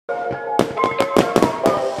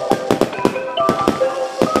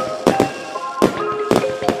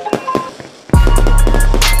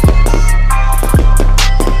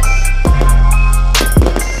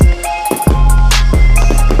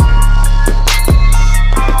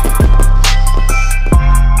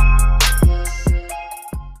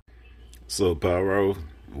What's up, Pyro?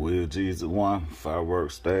 Will Jesus 1, Firework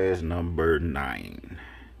Stash number 9.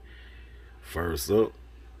 First up,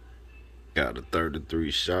 got a 33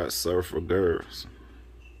 shot Surfer Girls.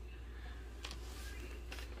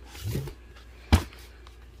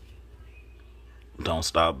 Don't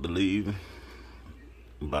Stop Believing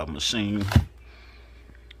by Machine.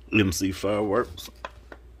 MC Fireworks.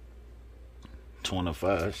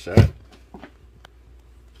 25 shot.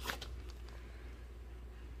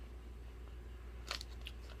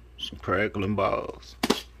 Some crackling balls.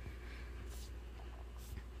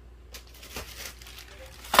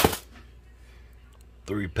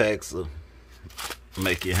 Three packs of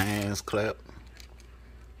Make Your Hands Clap.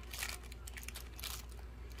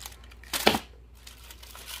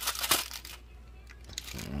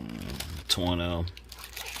 Mm, 20 of them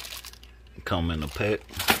come in a pack.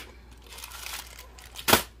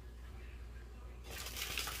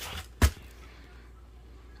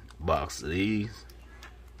 Box of these.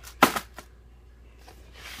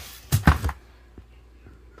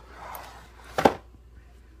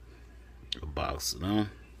 A box of them.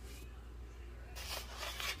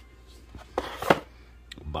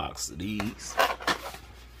 A box of these.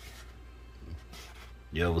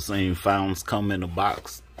 You ever seen fountains come in a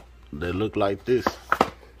box that look like this?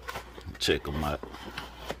 Check them out.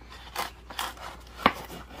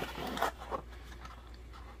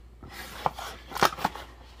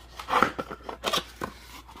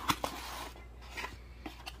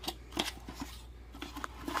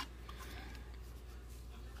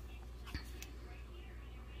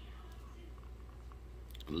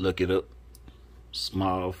 Look it up.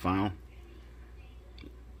 Small fountain.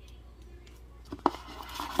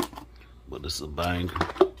 But it's a banger.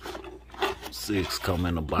 6 come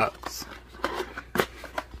in a box.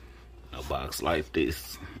 A box like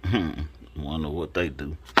this. Wonder what they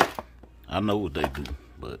do. I know what they do,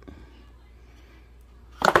 but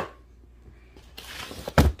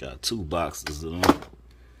got 2 boxes of them.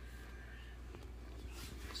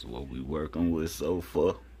 That's what we working with so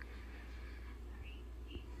far.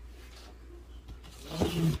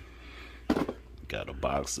 Got a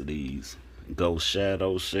box of these Ghost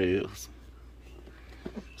Shadow shells.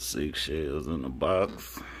 6 shells in the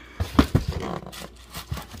box.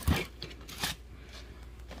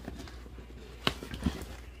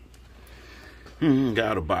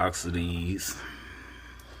 Got a box of these.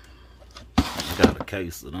 Got a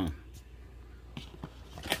case of them.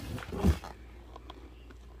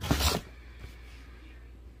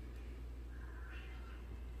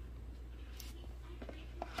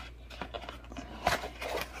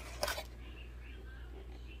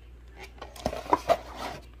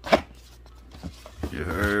 You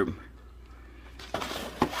heard me?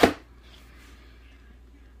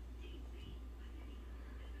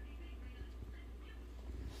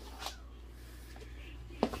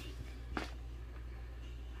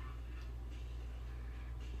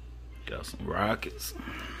 Got some rockets.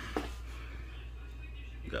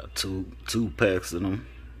 Got two packs of them.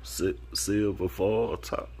 Silver foil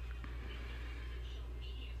top.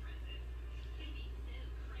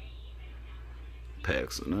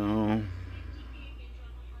 Packs of them.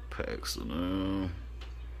 Packs of them.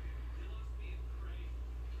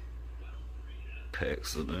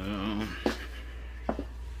 Packs of them.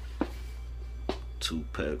 2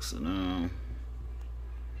 packs of them.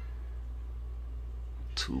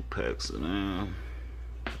 2 packs of them.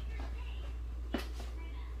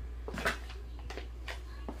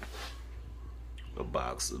 A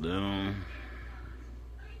box of them.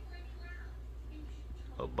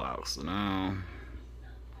 A box of them.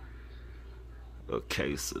 A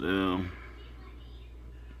case of them.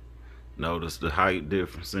 Notice the height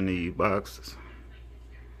difference in these boxes.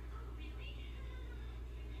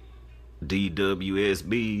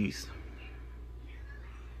 DWSBs.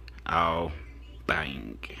 All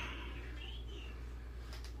bang.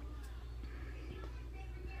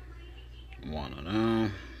 One of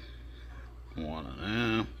them. One of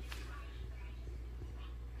them.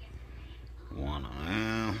 One of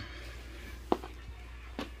them.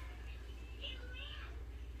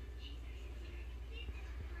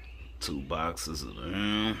 Two boxes of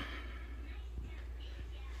them.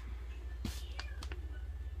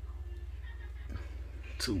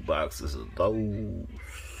 Two boxes of those.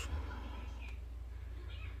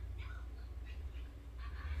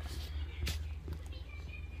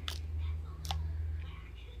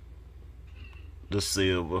 The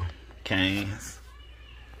silver cans.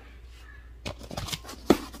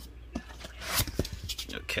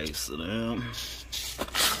 A case of them.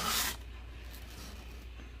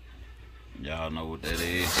 Y'all know what that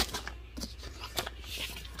is.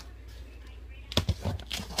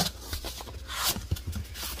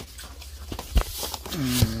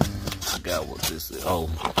 forgot what this is. Oh.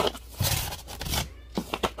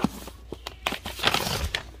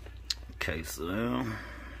 Okay, so now.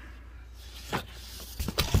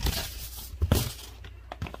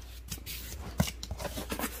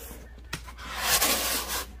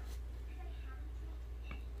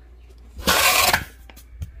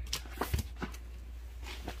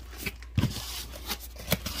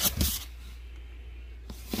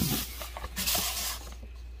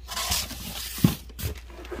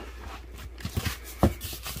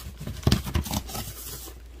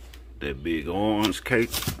 That big orange cake,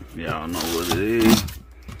 y'all know what it is.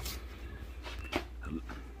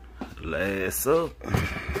 Last up,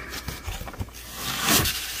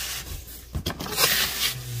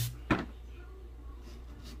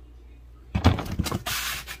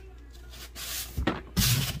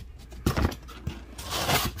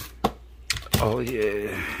 oh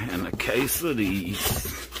yeah, and a case of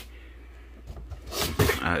these.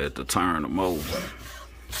 I had to turn them over.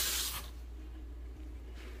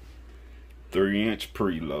 3-inch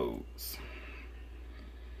preloads.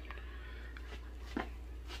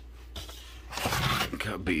 Look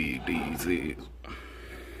how big these is.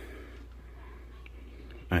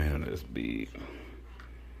 Man, that's big.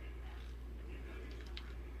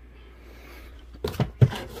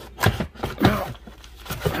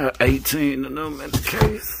 Got 18 of them in the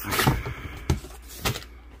case.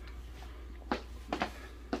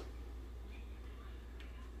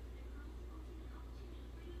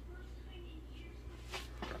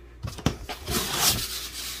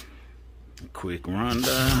 Quick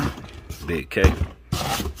rundown. Big cake.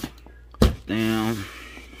 Down.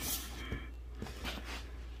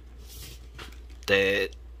 That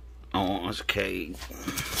orange cake.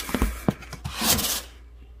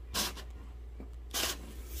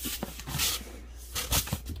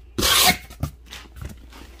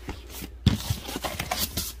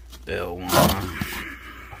 That one.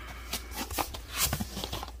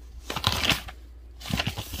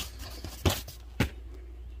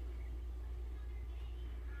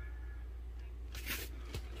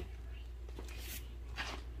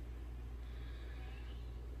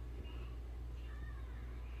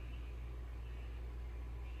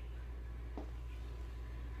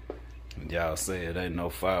 Y'all say it ain't no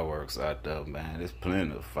fireworks out there, man. There's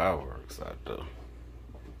plenty of fireworks out there.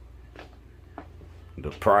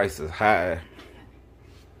 The price is high.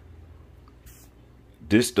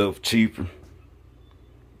 This stuff cheaper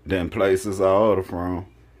than places I order from,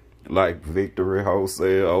 like Victory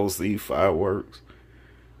Wholesale, OC Fireworks.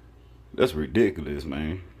 That's ridiculous,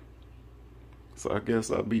 man. So I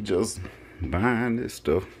guess I'll be just buying this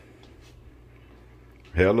stuff.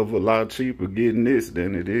 Hell of a lot cheaper getting this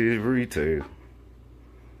than it is retail.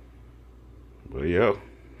 But yeah,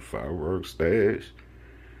 Firework Stash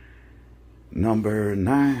number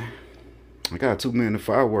 9. I got too many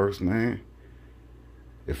fireworks, man.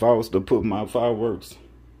 If I was to put my fireworks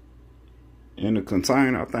in a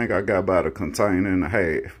container, I think I got about a container and a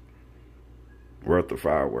half worth of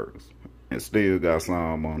fireworks. And still got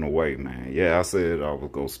some on the way, man. Yeah, I said I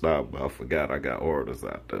was gonna stop, but I forgot I got orders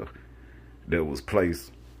out there that was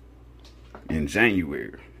placed in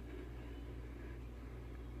January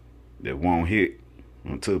that won't hit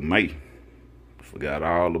until May. Forgot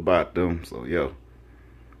all about them. So yeah,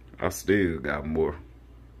 I still got more.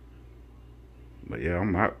 But yeah,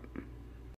 I'm out.